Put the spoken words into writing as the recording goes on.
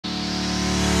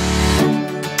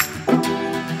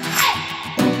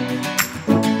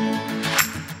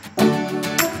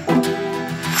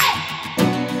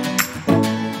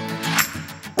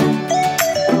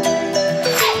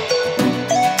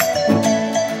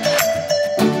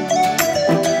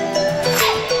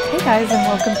guys, and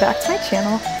welcome back to my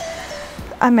channel.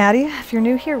 I'm Maddie. If you're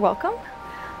new here, welcome.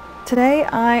 Today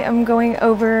I am going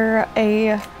over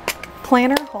a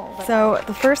planner haul. So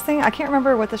the first thing, I can't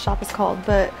remember what the shop is called,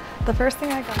 but the first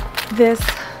thing I got, this,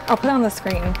 I'll put on the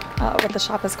screen what the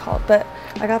shop is called, but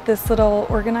I got this little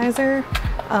organizer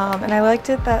and I liked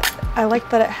that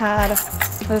it had,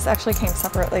 this actually came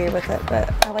separately with it,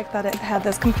 but I like that it had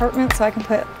this compartment so I can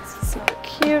put, super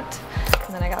cute.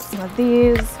 And then I got some of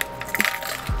these.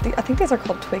 I think these are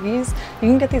called Twiggies. You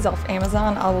can get these off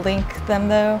Amazon. I'll link them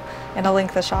though, and I'll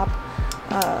link the shop.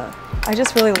 I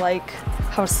just really like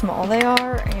how small they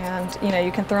are, and you know,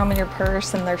 you can throw them in your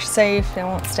purse and they're safe. They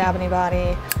won't stab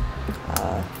anybody.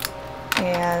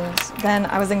 And then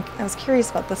I was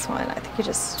curious about this one. I think you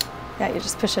just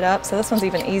push it up. So this one's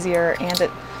even easier, and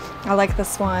I like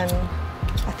this one.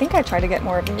 I think I tried to get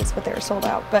more of these, but they were sold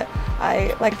out. But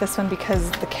I like this one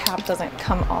because the cap doesn't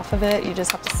come off of it. You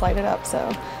just have to slide it up,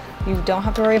 so you don't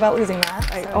have to worry about losing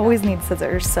that. I always need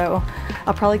scissors, so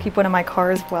I'll probably keep one in my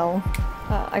car as well.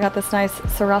 I got this nice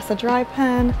Sarasa dry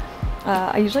pen.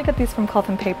 I usually get these from Cloth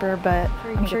and Paper, but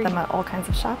you can get them at all kinds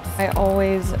of shops. I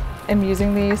always am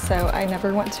using these, so I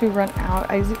never want to run out.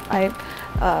 I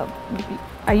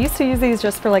used to use these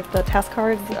just for like the task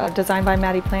cards designed by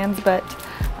Maddie Plans, but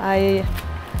I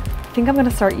think I'm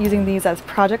gonna start using these as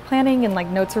project planning and like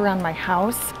notes around my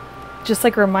house, just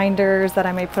like reminders that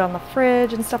I may put on the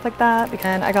fridge and stuff like that.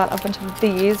 And I got a bunch of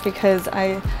these because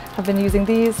I have been using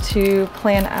these to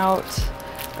plan out,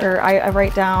 or I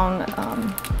write down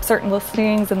certain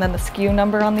listings and then the SKU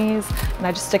number on these, and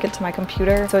I just stick it to my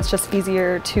computer, so it's just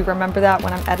easier to remember that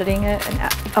when I'm editing it and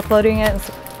uploading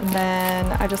it. And then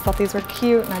I just thought these were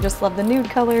cute, and I just love the nude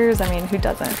colors. I mean, who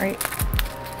doesn't, right?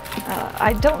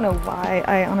 I don't know why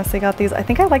I honestly got these. I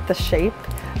think I like the shape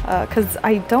because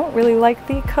I don't really like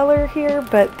the color here,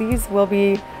 but these will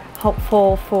be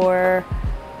helpful for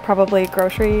probably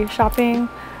grocery shopping.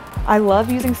 I love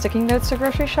using sticky notes to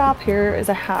grocery shop. Here is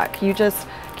a hack. You just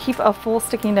keep a full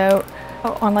sticky note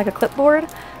on like a clipboard.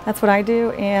 That's what I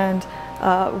do. And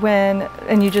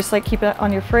you just like keep it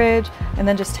on your fridge, and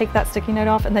then just take that sticky note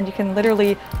off, and then you can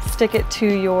literally stick it to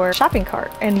your shopping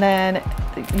cart, and then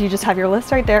you just have your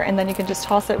list right there, and then you can just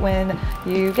toss it when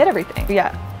you get everything.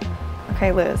 Yeah.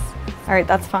 Okay, Liz. All right,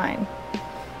 that's fine.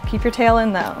 Keep your tail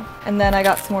in though. And then I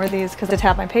got some more of these because I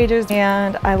tab my pages,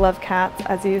 and I love cats,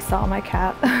 as you saw my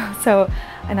cat.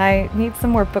 And I need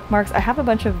some more bookmarks. I have a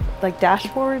bunch of like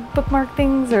dashboard bookmark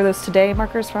things, or those today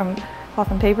markers from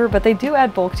Cloth and Paper, but they do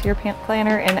add bulk to your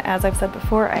planner, and as I've said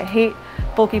before, I hate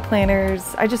bulky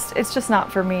planners. It's just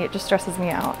not for me. It just stresses me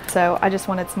out. So I just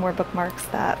wanted some more bookmarks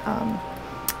that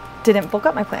didn't bulk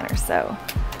up my planner. So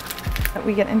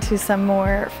we get into some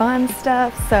more fun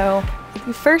stuff. So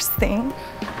the first thing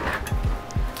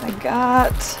I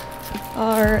got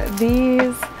are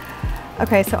these.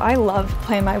 Okay, so I love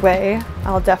Plan My Way.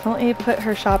 I'll definitely put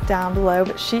her shop down below,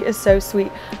 but she is so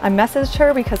sweet. I messaged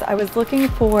her because I was looking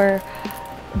for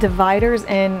dividers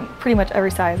in pretty much every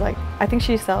size. Like, I think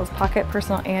she sells pocket,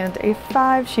 personal, and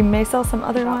A5. She may sell some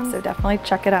other ones, so definitely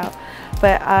check it out.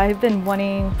 But I've been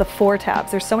wanting the 4 tabs.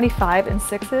 There's so many 5 and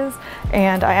 6s,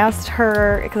 and I asked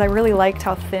her, because I really liked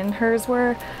how thin hers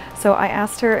were, so I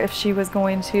asked her if she was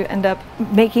going to end up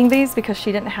making these because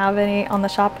she didn't have any on the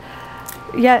shop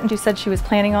yet, and she said she was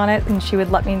planning on it and she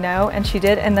would let me know, and she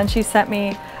did. And then she sent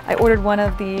me, I ordered one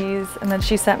of these, and then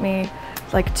she sent me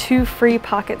like 2 free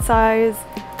pocket size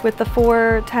with the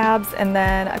 4 tabs, and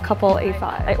then a couple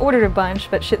A5. I ordered a bunch,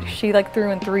 but she like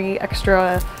threw in 3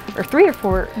 extra, or 3 or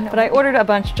 4, no. But I ordered a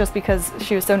bunch just because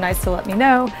she was so nice to let me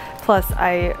know. Plus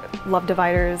I love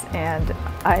dividers and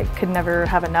I could never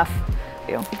have enough.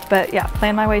 But yeah,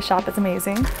 Plan My Way shop is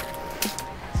amazing.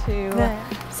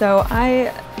 So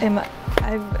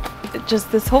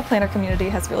this whole planner community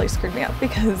has really screwed me up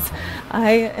because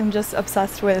I am just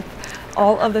obsessed with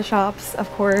all of the shops, of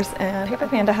course, and Paper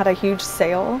Panda had a huge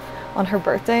sale on her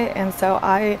birthday, and so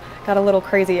I got a little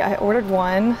crazy. I ordered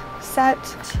one set.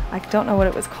 I don't know what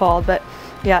it was called, but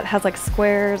yeah, it has like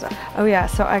squares. Oh yeah,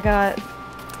 so I got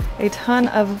a ton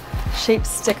of shape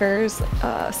stickers,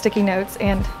 sticky notes,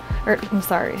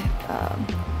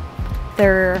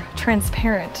 they're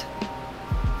transparent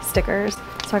stickers.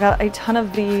 So I got a ton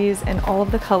of these in all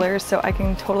of the colors, so I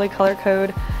can totally color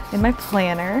code in my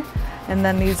planner. And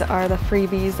then these are the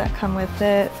freebies that come with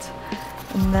it.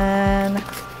 And then,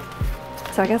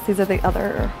 so I guess these are the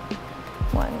other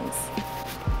ones.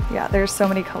 Yeah, there's so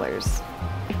many colors.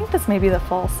 I think this may be the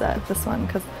fall set, this one,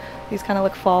 because these kind of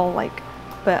look fall-like,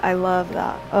 but I love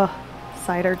that. Oh,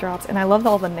 cider drops, and I love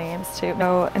all the names too.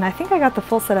 So, and I think I got the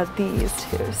full set of these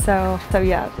too. So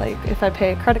yeah, like if I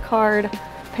pay a credit card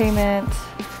payment,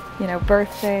 you know,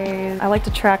 birthdays. I like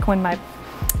to track when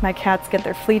my cats get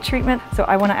their flea treatment, so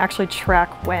I want to actually track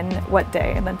what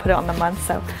day, and then put it on the month.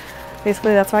 So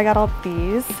basically that's why I got all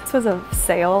these. This was a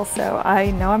sale, so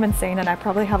I know I'm insane, and I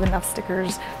probably have enough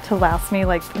stickers to last me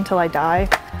like until I die.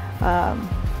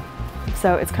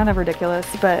 So it's kind of ridiculous,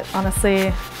 but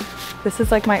honestly, this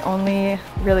is like my only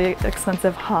really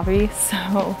expensive hobby,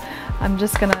 so I'm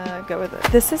just gonna go with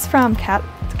it. This is from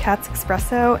Cat's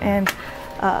Espresso, and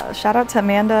shout out to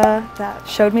Amanda that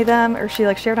showed me them, or she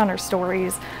like shared on her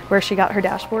stories where she got her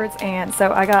dashboards. And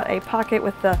so I got a pocket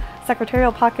with the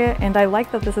secretarial pocket, and I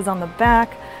like that this is on the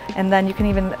back, and then you can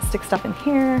even stick stuff in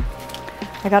here.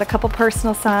 I got a couple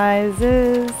personal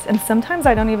sizes, and sometimes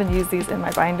I don't even use these in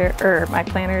my binder or my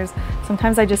planners.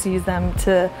 Sometimes I just use them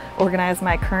to organize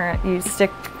my current used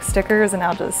stickers, and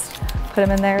I'll just put them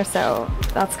in there. So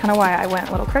that's kind of why I went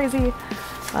a little crazy.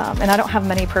 And I don't have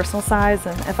many personal size,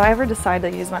 and if I ever decide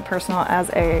to use my personal as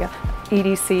a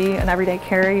EDC, an everyday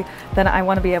carry, then I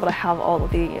want to be able to have all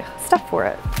of the stuff for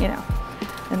it, you know.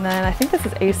 And then I think this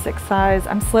is A6 size.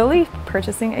 I'm slowly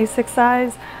purchasing A6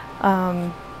 size.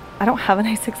 I don't have an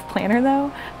A6 planner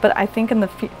though, but I think in the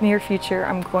near future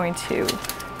I'm going to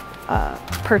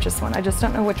purchase one. I just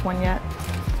don't know which one yet.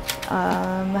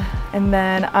 And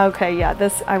then, okay, yeah,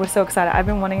 this, I was so excited. I've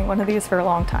been wanting one of these for a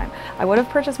long time. I would have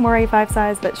purchased more A5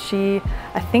 size, but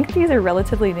I think these are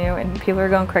relatively new and people are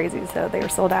going crazy, so they were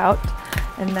sold out.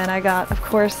 And then I got, of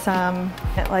course,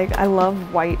 like, I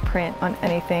love white print on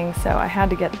anything, so I had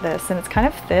to get this, and it's kind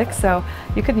of thick, so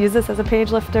you could use this as a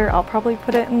page lifter. I'll probably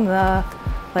put it in the,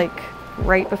 like,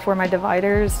 right before my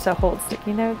dividers to hold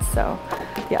sticky notes. So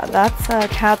yeah, that's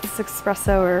Cat's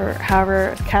Espresso, or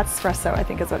however, Cat's Espresso I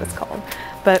think is what it's called.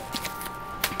 But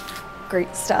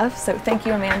great stuff, so thank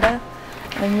you, Amanda.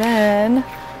 And then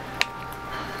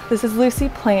this is Lucy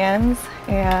Plans,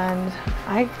 and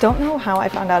I don't know how I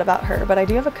found out about her, but I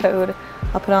do have a code.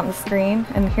 I'll put it on the screen.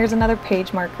 And here's another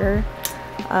page marker,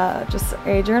 just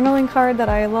a journaling card that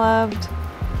I loved.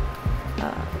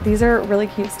 These are really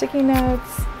cute sticky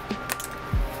notes.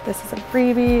 This is a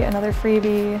freebie, another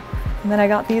freebie. And then I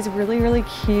got these really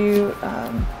cute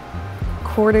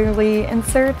quarterly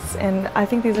inserts, and I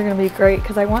think these are going to be great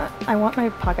because I want my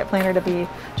pocket planner to be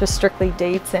just strictly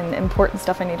dates and important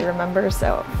stuff I need to remember.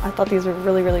 So I thought these were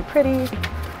really pretty.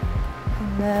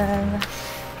 And then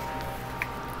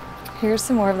here's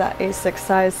some more of that A6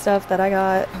 size stuff that I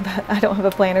got that I don't have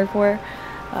a planner for.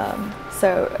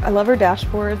 So I love her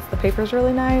dashboards. The paper's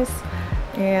really nice.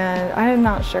 And I'm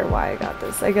not sure why I got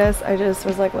this. I guess I just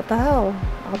was like, what the hell?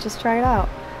 I'll just try it out.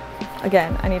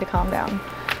 Again, I need to calm down.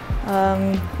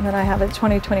 And then I have a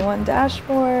 2021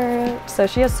 dashboard. So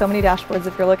she has so many dashboards.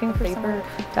 If you're looking for paper,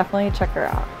 definitely check her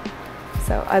out.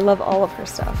 So I love all of her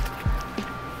stuff.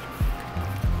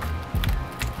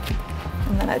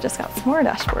 And then I just got some more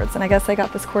dashboards. And I guess I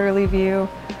got this quarterly view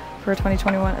for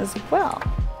 2021 as well.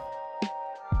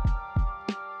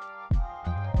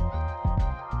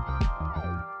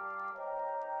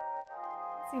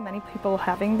 See many people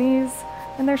having these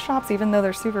in their shops, even though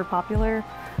they're super popular.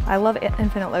 I love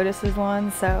Infinite Lotus's one,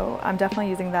 so I'm definitely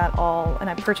using that all, and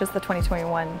I purchased the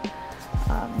 2021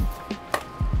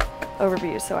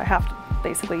 overview, so I have to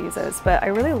basically use those. But I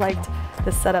really liked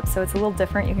this setup, so it's a little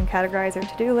different. You can categorize your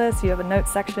to-do list, you have a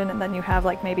notes section, and then you have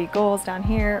like maybe goals down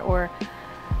here, or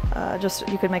just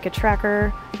you could make a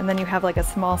tracker, and then you have like a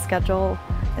small schedule.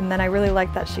 And then I really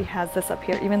like that she has this up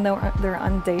here, even though they're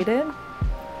undated.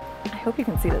 I hope you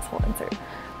can see this whole insert.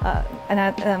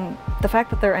 And the fact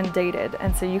that they're undated,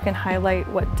 and so you can highlight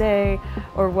what day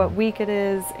or what week it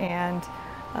is, and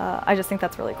I just think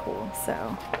that's really cool. So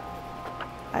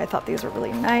I thought these were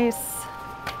really nice,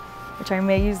 which I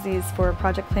may use these for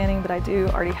project planning, but I do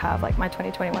already have like my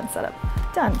 2021 setup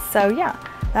done. So yeah,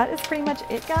 that is pretty much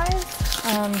it, guys.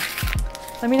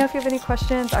 Let me know if you have any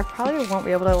questions. I probably won't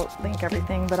be able to link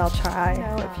everything, but I'll try.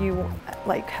 If you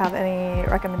like have any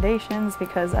recommendations,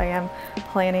 because I am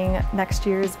planning next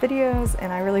year's videos,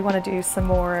 and I really want to do some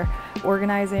more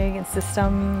organizing and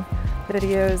system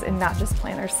videos and not just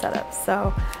planner setups.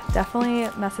 So definitely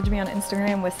message me on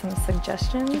Instagram with some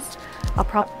suggestions.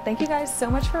 Thank you guys so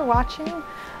much for watching.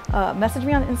 Message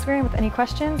me on Instagram with any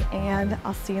questions, and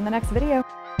I'll see you in the next video.